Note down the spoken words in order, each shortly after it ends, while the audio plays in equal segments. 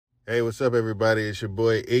Hey, what's up, everybody? It's your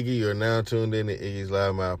boy Iggy. You're now tuned in to Iggy's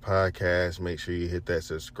Loudmouth Podcast. Make sure you hit that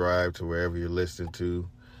subscribe to wherever you're listening to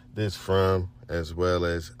this from, as well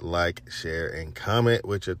as like, share, and comment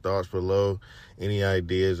with your thoughts below. Any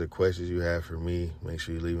ideas or questions you have for me, make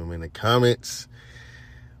sure you leave them in the comments.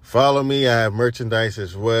 Follow me. I have merchandise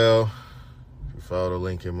as well. If you follow the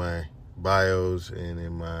link in my bios and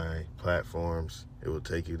in my platforms, it will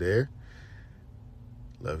take you there.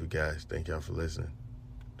 Love you guys. Thank y'all for listening.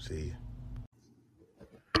 See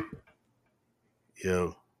you.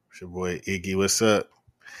 Yo, it's your boy Iggy. What's up?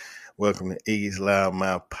 Welcome to Iggy's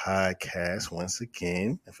Loudmouth Podcast once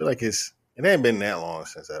again. I feel like it ain't been that long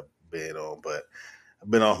since I've been on, but I've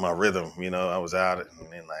been off my rhythm. You know, I was out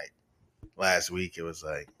and then like last week it was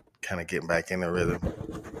like kind of getting back in the rhythm.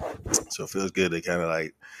 So it feels good to kind of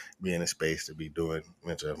like be in a space to be doing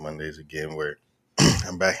Mental Health Mondays again where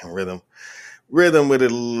I'm back in rhythm with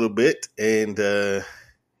it a little bit. And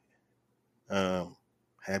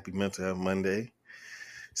happy Mental Health Monday.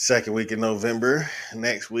 Second week in November.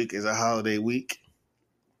 Next week is a holiday week.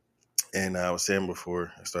 And I was saying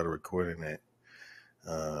before I started recording that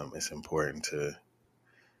it's important to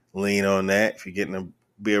lean on that. If you're getting to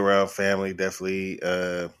be around family, definitely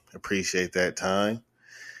appreciate that time.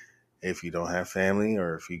 If you don't have family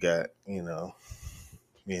or if you got,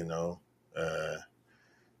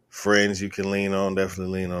 friends you can lean on,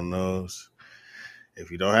 definitely lean on those.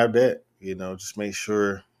 If you don't have that, just make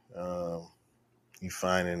sure you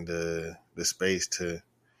finding the space to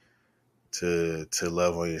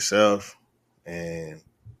love on yourself and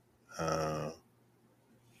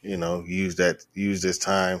use this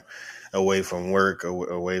time away from work,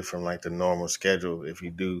 away from like the normal schedule if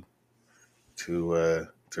you do to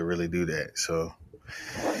really do that. So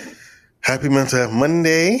happy Mental Health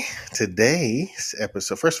Monday. Today's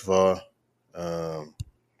episode, first of all,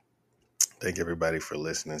 thank everybody for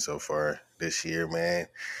listening so far this year, man.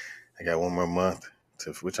 I got one more month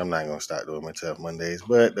which I'm not going to start doing Mental Health Mondays,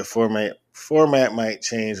 but the format might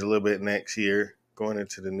change a little bit next year, going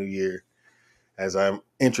into the new year, as I'm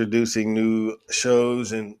introducing new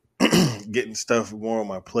shows and getting stuff more on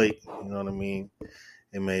my plate. You know what I mean?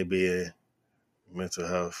 It may be a Mental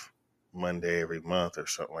Health Monday every month or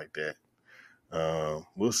something like that.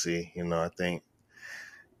 We'll see. I think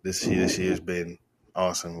this year's been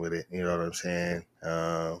awesome with it. You know what I'm saying?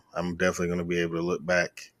 I'm definitely going to be able to look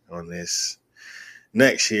back on this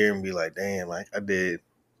next year and be like, damn, like I did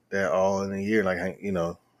that all in a year. Like, I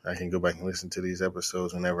can go back and listen to these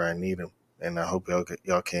episodes whenever I need them. And I hope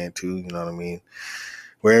y'all can too. You know what I mean?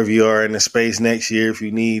 Wherever you are in the space next year, if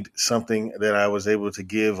you need something that I was able to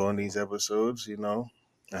give on these episodes,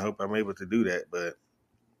 I hope I'm able to do that. But,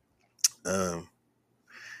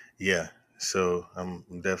 yeah, so I'm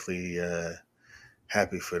definitely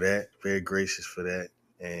happy for that, very gracious for that,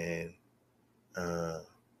 and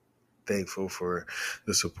thankful for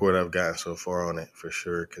the support I've gotten so far on it, for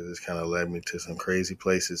sure, because it's kind of led me to some crazy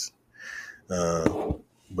places.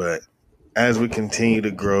 But as we continue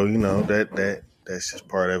to grow, that's just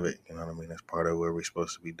part of it. You know what I mean? That's part of what we're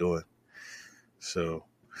supposed to be doing. So,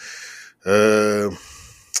 so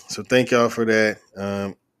thank y'all for that.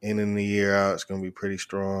 Ending the year out, it's going to be pretty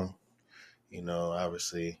strong.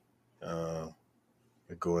 Obviously, we're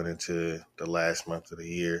going into the last month of the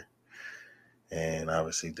year. And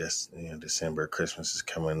obviously, December, Christmas is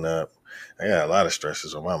coming up. I got a lot of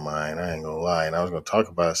stresses on my mind. I ain't going to lie. And I was going to talk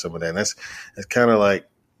about some of that. And that's kind of like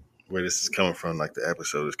where this is coming from, like the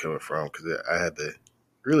episode is coming from, because I had to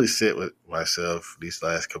really sit with myself these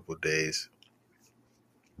last couple of days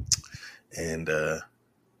and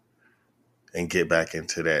get back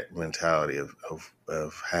into that mentality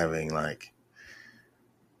of having like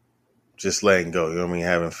just letting go. You know what I mean?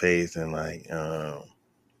 Having faith and like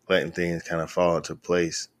letting things kind of fall into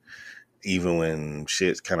place, even when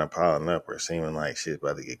shit's kind of piling up or seeming like shit's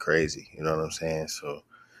about to get crazy. You know what I'm saying? So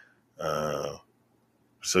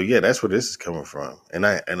yeah, that's where this is coming from. And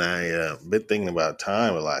I been thinking about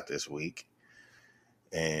time a lot this week.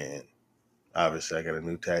 And obviously I got a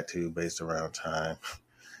new tattoo based around time.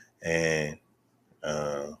 And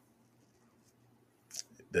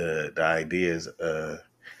the ideas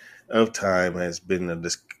of time has been a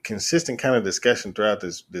consistent kind of discussion throughout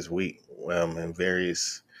this week in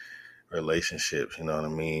various relationships. You know what I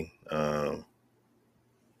mean?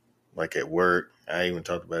 Like at work, I even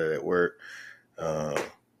talked about it at work.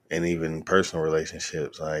 And even personal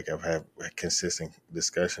relationships, like I've had a consistent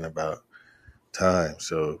discussion about time.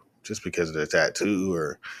 So just because of the tattoo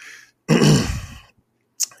or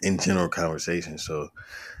in general conversation. So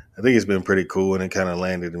I think it's been pretty cool, and it kind of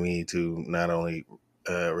landed me to not only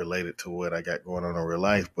relate it to what I got going on in real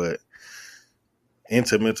life, but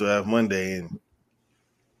into Mental Health Monday,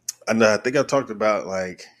 and I think I talked about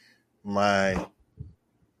like my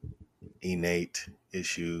innate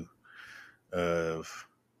issue of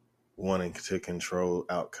wanting to control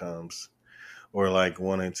outcomes, or like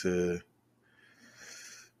wanting to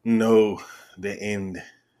know the end,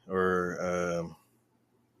 or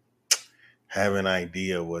have an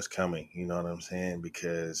idea of what's coming. You know what I'm saying?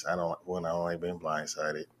 Because I don't like being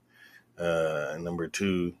blindsided. And number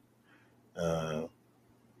two, uh,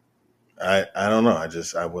 I don't know. I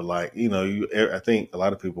would like, I think a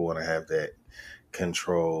lot of people want to have that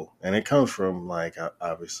control, and it comes from like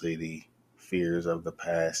obviously the fears of the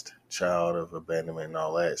past child of abandonment and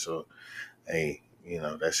all that. So, hey,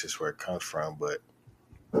 that's just where it comes from. But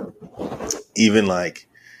even like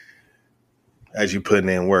as you putting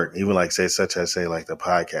in work, even like say like the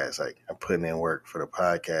podcast, like I'm putting in work for the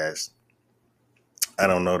podcast. I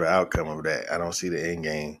don't know the outcome of that. I don't see the end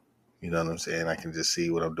game. You know what I'm saying? I can just see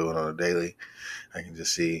what I'm doing on a daily. I can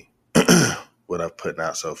just see what I've putting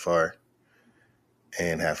out so far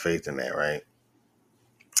and have faith in that, right?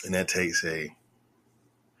 And that takes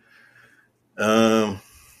I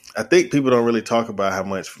think people don't really talk about how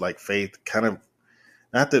much like faith kind of,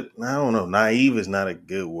 not that, I don't know, naive is not a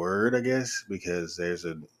good word, I guess, because there's I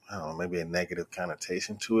don't know, maybe a negative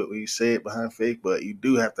connotation to it when you say it behind faith, but you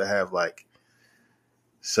do have to have like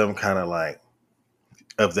some kind of like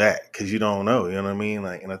of that, because you don't know, you know what I mean?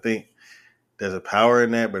 Like, and I think there's a power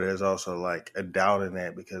in that, but there's also like a doubt in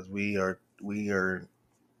that, because we are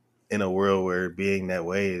in a world where being that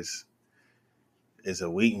way is a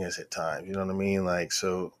weakness at times. You know what I mean? Like,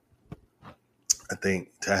 so I think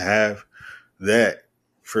to have that,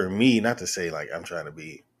 for me, not to say like I'm trying to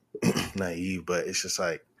be naive, but it's just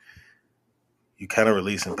like you kind of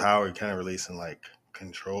releasing power, you kind of releasing like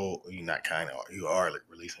control. You not kind of, you are like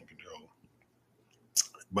releasing control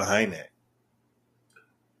behind that.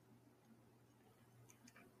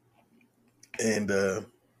 And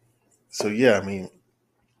so yeah, I mean,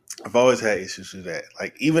 I've always had issues with that.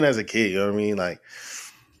 Like even as a kid, you know what I mean? Like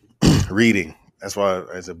reading. That's why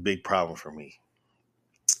it's a big problem for me.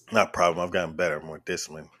 Not problem. I've gotten better, more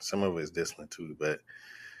disciplined. Some of it is discipline too, but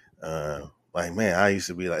like man, I used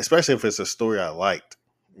to be like, especially if it's a story I liked.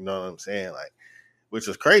 You know what I'm saying? Like, which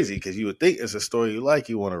is crazy because you would think it's a story you like,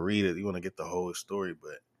 you want to read it, you want to get the whole story,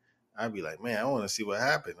 but I'd be like, man, I want to see what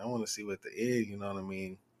happened. I want to see what the end. You know what I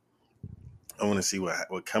mean? I want to see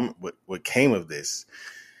what came of this.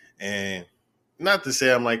 And not to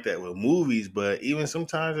say I'm like that with movies, but even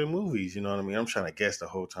sometimes in movies, you know what I mean? I'm trying to guess the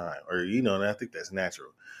whole time. Or, and I think that's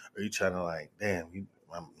natural. Or you trying to like, damn,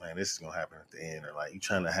 man, this is going to happen at the end. Or like you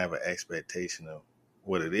trying to have an expectation of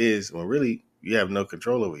what it is when really you have no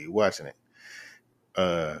control over it. You're watching it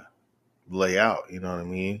lay out, you know what I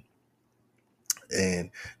mean?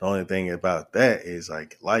 And the only thing about that is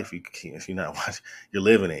like life, if you're not watching, you're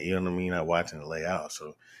living it, you know what I mean? You're not watching it lay out.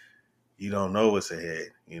 So you don't know what's ahead.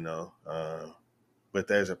 But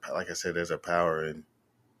like I said, there's a power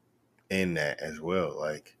in that as well.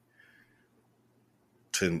 Like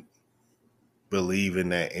to believe in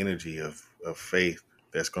that energy of faith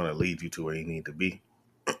that's going to lead you to where you need to be.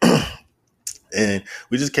 And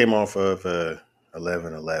we just came off of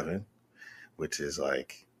 11/11, which is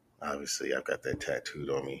like, obviously I've got that tattooed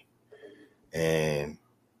on me. And,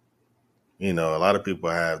 a lot of people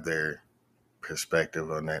have their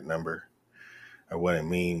perspective on that number or what it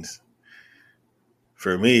means.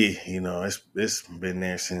 For me, it's been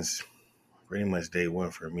there since pretty much day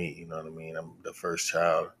one for me. You know what I mean? I'm the first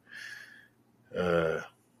child, uh,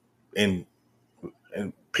 in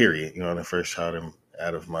period. The first child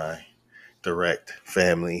out of my direct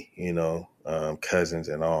family. Cousins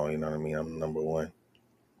and all. You know what I mean? I'm number one.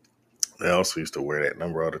 I also used to wear that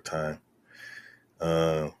number all the time.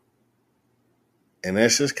 Um, and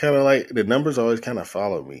that's just kind of like the numbers always kind of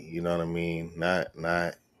follow me. You know what I mean? Not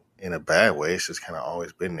in a bad way. It's just kind of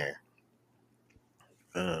always been there.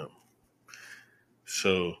 Um,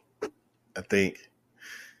 so I think,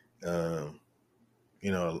 um,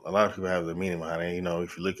 a lot of people have the meaning behind it.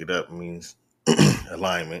 If you look it up, it means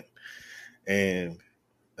alignment. And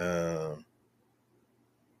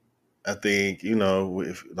I think,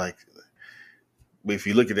 if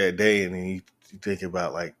you look at that day and then you think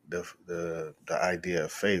about like the idea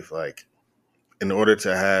of faith, like in order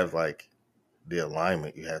to have like the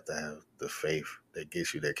alignment, you have to have the faith that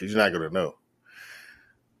gets you there, because you're not going to know.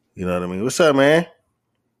 You know what I mean? What's up, man?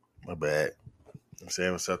 My bad. I'm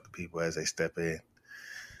saying what's up to people as they step in.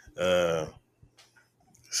 Uh,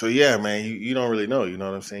 so yeah, man, you don't really know. You know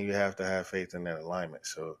what I'm saying? You have to have faith in that alignment.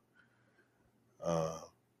 So uh,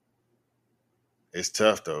 it's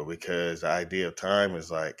tough though, because the idea of time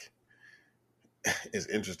is like it's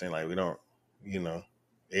interesting. Like we don't, you know,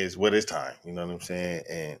 is what is time? You know what I'm saying?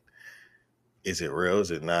 And is it real?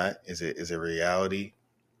 Is it not? Is it reality?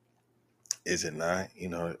 Is it not? You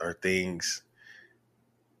know, are things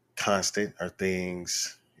constant? Are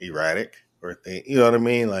things erratic? Or you know what I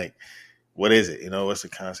mean? Like, what is it? You know, what's the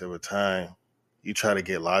concept of time? You try to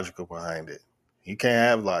get logical behind it. You can't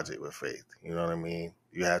have logic with faith. You know what I mean?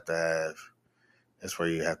 You have to have. That's where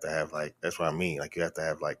you have to have like. That's what I mean. Like you have to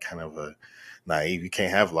have like kind of a naive. You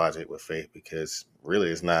can't have logic with faith because really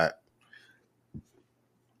it's not.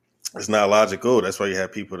 It's not logical. That's why you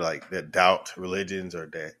have people like that doubt religions or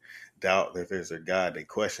that doubt that there's a God. They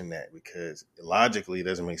question that because logically it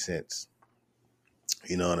doesn't make sense.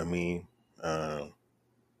 You know what I mean? Um,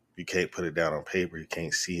 you can't put it down on paper. You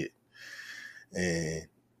can't see it, and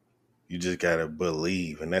you just gotta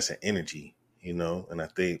believe, and that's an energy. You know, and I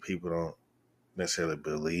think people don't necessarily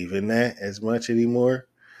believe in that as much anymore.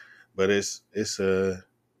 But it's a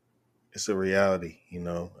reality. You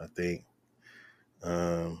know, I think.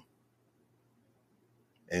 Um,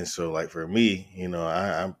 And so, like for me, you know,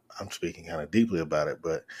 I'm speaking kind of deeply about it,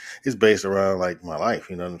 but it's based around like my life.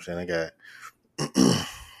 You know what I'm saying?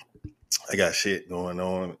 I got shit going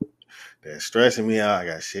on that's stressing me out. I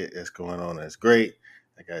got shit that's going on that's great.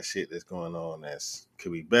 I got shit that's going on that's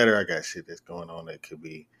could be better. I got shit that's going on that could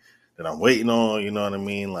be that I'm waiting on. You know what I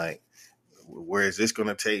mean? Like, where is this going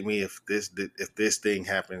to take me? If this thing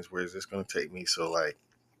happens, where is this going to take me? So like,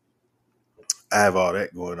 I have all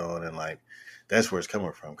that going on, and like that's where it's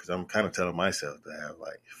coming from because I'm kind of telling myself to have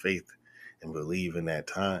like faith and believe in that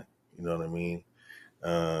time. You know what I mean?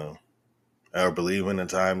 Um, or believe in the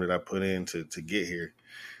time that I put in to get here,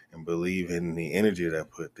 and believe in the energy that I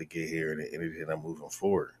put to get here, and the energy that I'm moving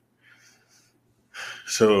forward.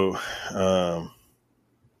 So,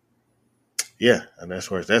 yeah, and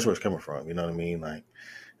that's where it's coming from. You know what I mean? Like,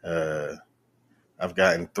 uh, I've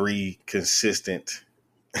gotten 3 consistent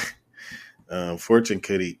fortune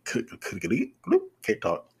cookie, can't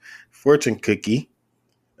talk, fortune cookie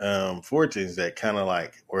fortunes that kind of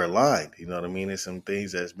like were aligned. You know what I mean? There's some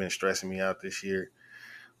things that's been stressing me out this year,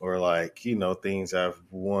 or like things I've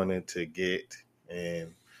wanted to get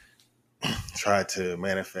and try to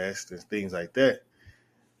manifest and things like that.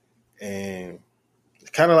 And it's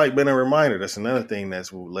kind of like been a reminder. That's another thing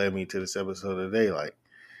that's what led me to this episode today. Like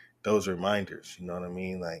those reminders. You know what I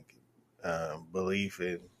mean? Like belief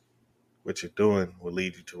in what you're doing will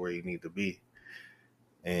lead you to where you need to be,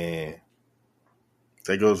 and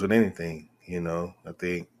that goes with anything. I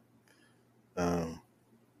think um,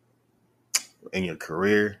 in your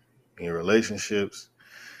career, in your relationships,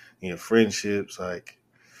 in your friendships, like,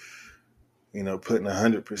 putting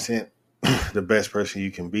 100% the best person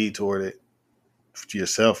you can be toward it, to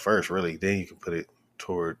yourself first, really. Then you can put it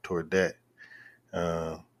toward that.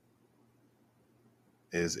 Uh,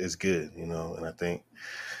 is good, and I think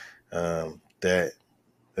that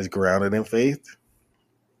is grounded in faith.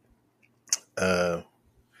 Uh,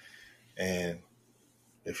 and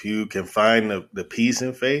if you can find the peace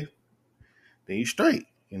in faith, then you straight.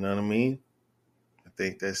 You know what I mean? I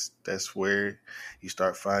think that's where you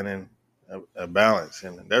start finding a balance.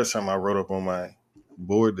 And that was something I wrote up on my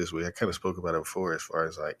board this week. I kind of spoke about it before, as far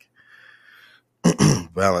as like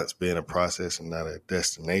balance being a process and not a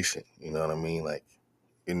destination. You know what I mean? Like,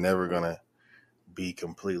 you're never gonna be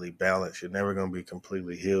completely balanced. You're never gonna be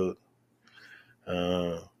completely healed.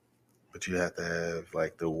 Uh, but you have to have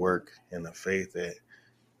like the work and the faith that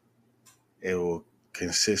it will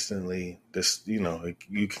consistently,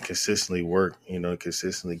 you can consistently work,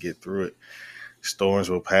 consistently get through it. Storms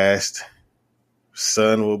will pass,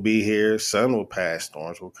 sun will be here, sun will pass,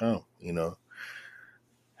 storms will come.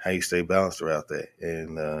 How you stay balanced throughout that.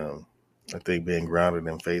 And I think being grounded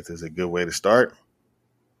in faith is a good way to start,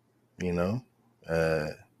 you know. Uh,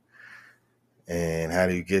 and how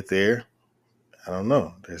do you get there? I don't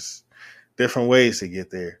know. There's different ways to get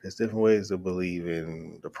there. There's different ways to believe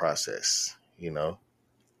in the process.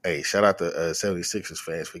 Hey, shout out to 76ers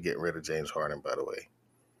fans for getting rid of James Harden, by the way.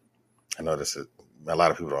 I know a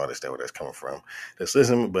lot of people don't understand where that's coming from. Just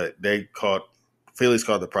listen, but Phillies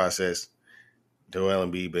called the process. Joel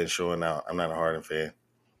Embiid been showing out. I'm not a Harden fan.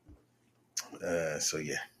 So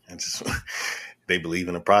yeah, I just they believe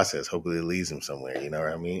in the process. Hopefully it leads them somewhere. You know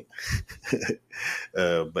what I mean?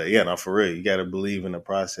 But yeah, no, for real, you got to believe in the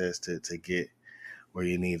process to get where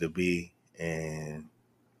you need to be. And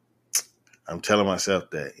I'm telling myself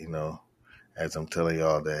that, as I'm telling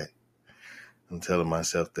y'all that, I'm telling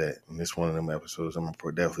myself that in this one of them episodes, I'm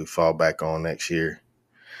gonna definitely fall back on next year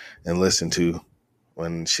and listen to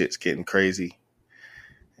when shit's getting crazy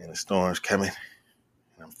and the storm's coming.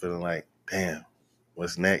 And I'm feeling like, damn,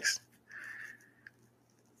 what's next?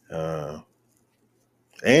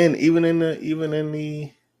 And even in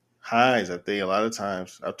the highs, I think a lot of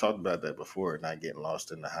times I've talked about that before, not getting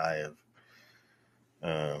lost in the high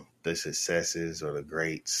of the successes or the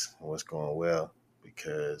greats and what's going well,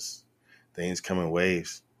 because things come in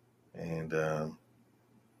waves, and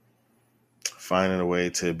finding a way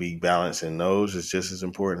to be balanced in those is just as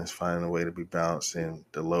important as finding a way to be balanced in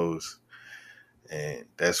the lows. And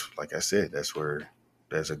that's, like I said, that's where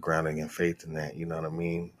there's a grounding in faith in that. You know what I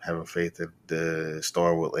mean? Having faith that the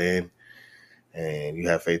storm will end, and you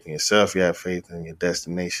have faith in yourself. You have faith in your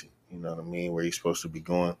destination. You know what I mean? Where you're supposed to be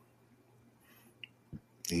going,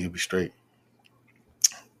 and you'll be straight.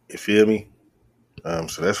 You feel me?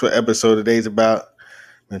 So that's what episode today's about.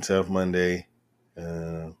 Mental Health Monday,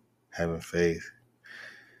 having faith,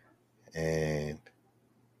 and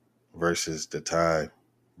versus the time,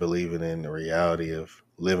 believing in the reality of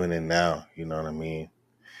living in now. You know what I mean?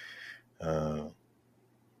 Um,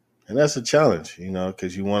 and that's a challenge,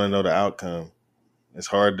 because you want to know the outcome. It's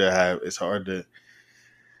hard to have. It's hard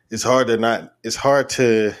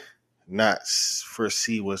to not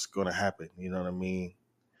foresee what's going to happen. You know what I mean?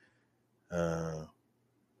 Uh,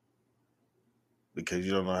 because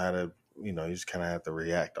you don't know how to. You just kind of have to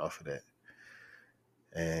react off of that,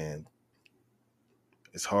 and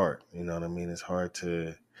it's hard. You know what I mean? It's hard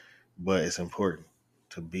to, but it's important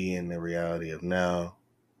to be in the reality of now,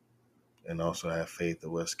 and also have faith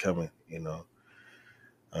of what's coming.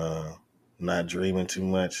 Uh, not dreaming too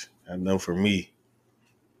much. I know for me,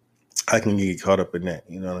 I can get caught up in that.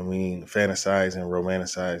 You know what I mean? Fantasizing,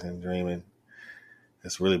 romanticizing, dreaming.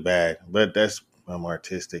 That's really bad. But I'm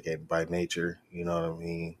artistic and by nature. You know what I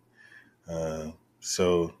mean?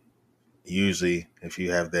 So usually, if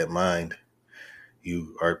you have that mind,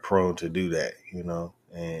 you are prone to do that.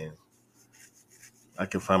 And I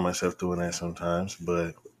can find myself doing that sometimes.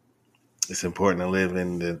 But it's important to live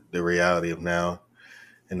in the reality of now,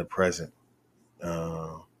 in the present.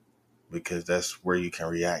 Because that's where you can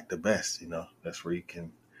react the best. That's where you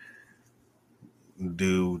can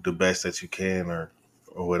do the best that you can, or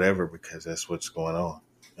whatever, because that's what's going on,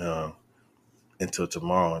 um, until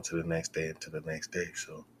tomorrow, until the next day, until the next day.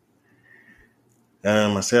 So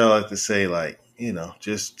I say, I like to say, like,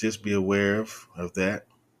 just be aware of that.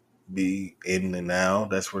 Be in the now.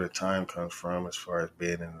 That's where the time comes from, as far as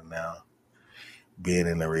being in the now, being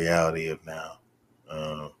in the reality of now,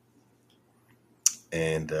 um,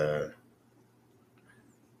 and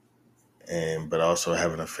but also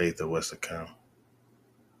having a faith of what's to come.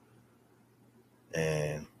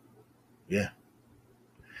 And yeah.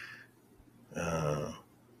 uh,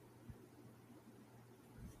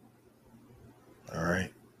 all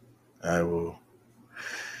right, I will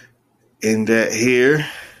end that here.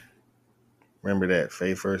 Remember that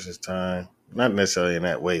faith versus time. Not necessarily in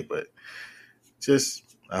that way, but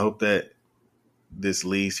just I hope that this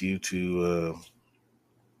leads you to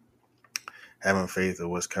having faith of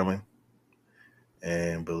what's coming,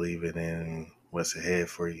 and believing in what's ahead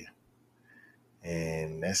for you.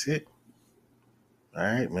 And that's it. All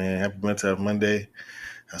right, man. Happy Mental Health Monday.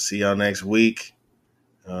 I'll see y'all next week.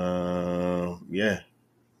 Yeah.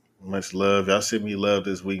 Much love. Y'all send me love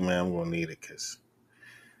this week, man. I'm going to need it, because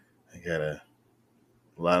I got a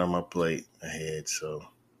lot on my plate ahead. So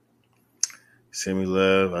send me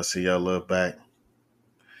love. I'll see y'all love back.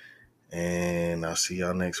 And I'll see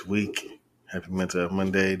y'all next week. Happy Mental Health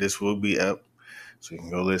Monday. This will be up, so you can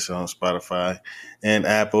go listen on Spotify and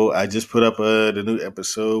Apple. I just put up the new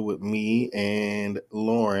episode with me and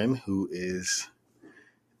Lauren, who is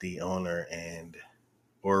the owner and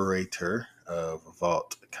orator of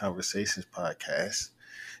Vault Conversations podcast.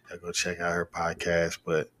 Y'all go check out her podcast.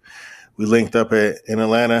 But we linked up in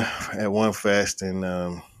Atlanta at One Fest,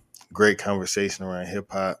 and great conversation around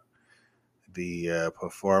hip hop, the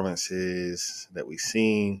performances that we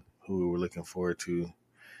seen, who we were looking forward to,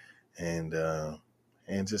 and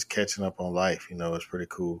just catching up on life. It's pretty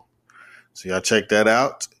cool. So y'all check that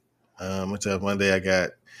out. Until Monday, I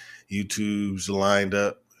got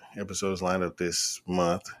episodes lined up this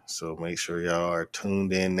month. So make sure y'all are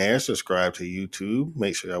tuned in there. Subscribe to YouTube.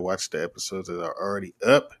 Make sure y'all watch the episodes that are already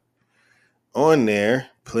up on there.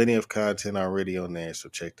 Plenty of content already on there, so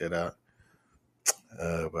check that out.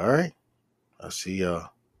 All right. I'll see y'all.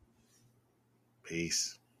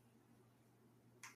 Peace.